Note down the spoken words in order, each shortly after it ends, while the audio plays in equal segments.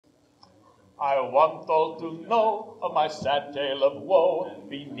I want all to know of my sad tale of woe.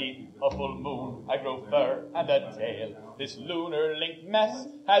 Beneath a full moon I grow fur and a tail. This lunar-linked mess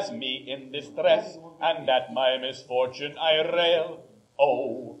has me in distress, and at my misfortune I rail.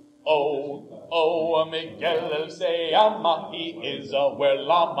 Oh, oh, oh, Miguel El Ceyama, he is a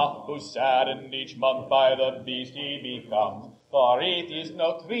Were-Llama, who's saddened each month by the beast he becomes. For it is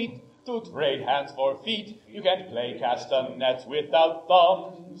no treat to trade hands for feet. You can't play castanets without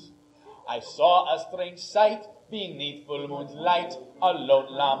thumbs. I saw a strange sight beneath full moon's light, a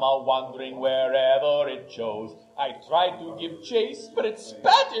lone llama wandering wherever it chose. I tried to give chase, but it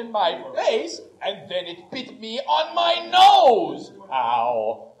spat in my face, and then it bit me on my nose.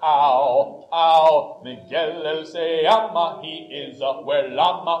 Ow, ow, ow, Miguel El Ceyama, he is a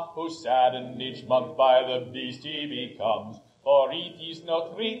Were-Llama, who's saddened each month by the beast he becomes. For it is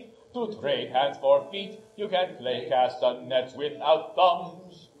no treat to trade hands for feet. You can't play castanets without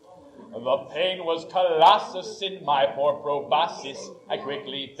thumbs. The pain was colossus in my poor proboscis. I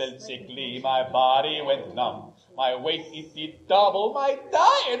quickly felt sickly, my body went numb. My weight it did double, my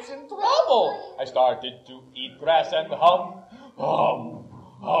diet's in trouble. I started to eat grass and hum,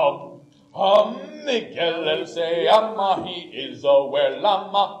 Miguel El Ceyama, he is a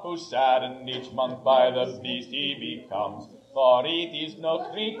Were-Llama, who's saddened each month by the beast he becomes. For it is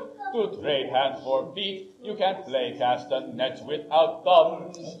no treat to trade hands for feet. You can't play castanets without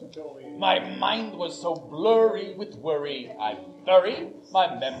thumbs. My mind was so blurry with worry, I'm blurry.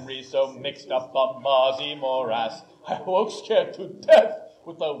 My memory so mixed up a muzzy morass. I woke scared to death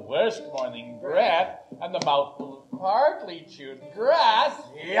with the worst morning breath and the mouthful of hardly chewed grass.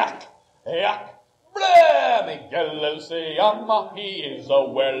 Yuck, yuck. Blah! Miguel El Ceyama, he is a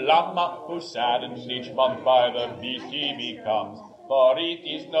Were-Llama, who's saddened each month by the beast he becomes. For it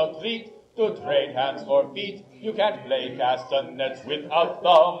is no treat to trade hands for feet. You can't play castanets without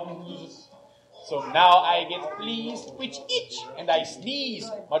thumbs. So now I get fleas which itch and I sneeze,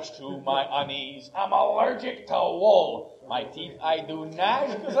 much to my unease. I'm allergic to wool. My teeth I do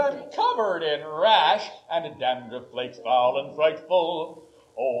gnash, 'cause I'm covered in rash, and a dandruff flakes foul and frightful.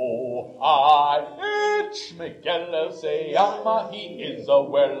 Oh, I itch, Miguel El Ceyama, he is a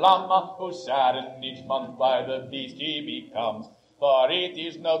Were-Llama, who's saddened each month by the beast he becomes. For it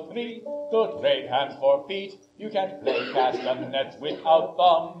is no treat to trade hands for feet. You can't play castanets without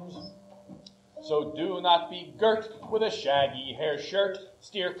thumbs. So do not be girt with a shaggy hair shirt.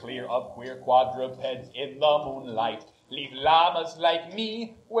 Steer clear of queer quadrupeds in the moonlight. Leave llamas like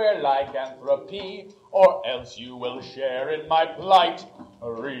me wear lycanthropy, or else you will share in my plight.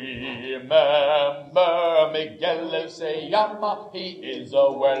 Remember Miguel El Ceyama, he is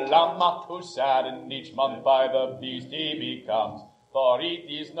a Were-Llama, who's saddened each month by the beast he becomes. For it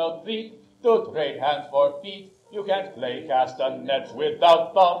is no treat to trade hands for feet. You can't play castanets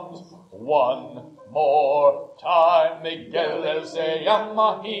without thumbs. One more time, Miguel El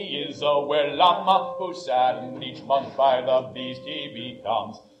Ceyama, he is a Were-Llama, who's saddened each month by the beast he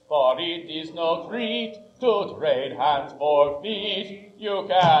becomes. For it is no treat to trade hands for feet. You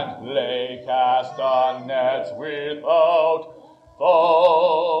can't play castanets without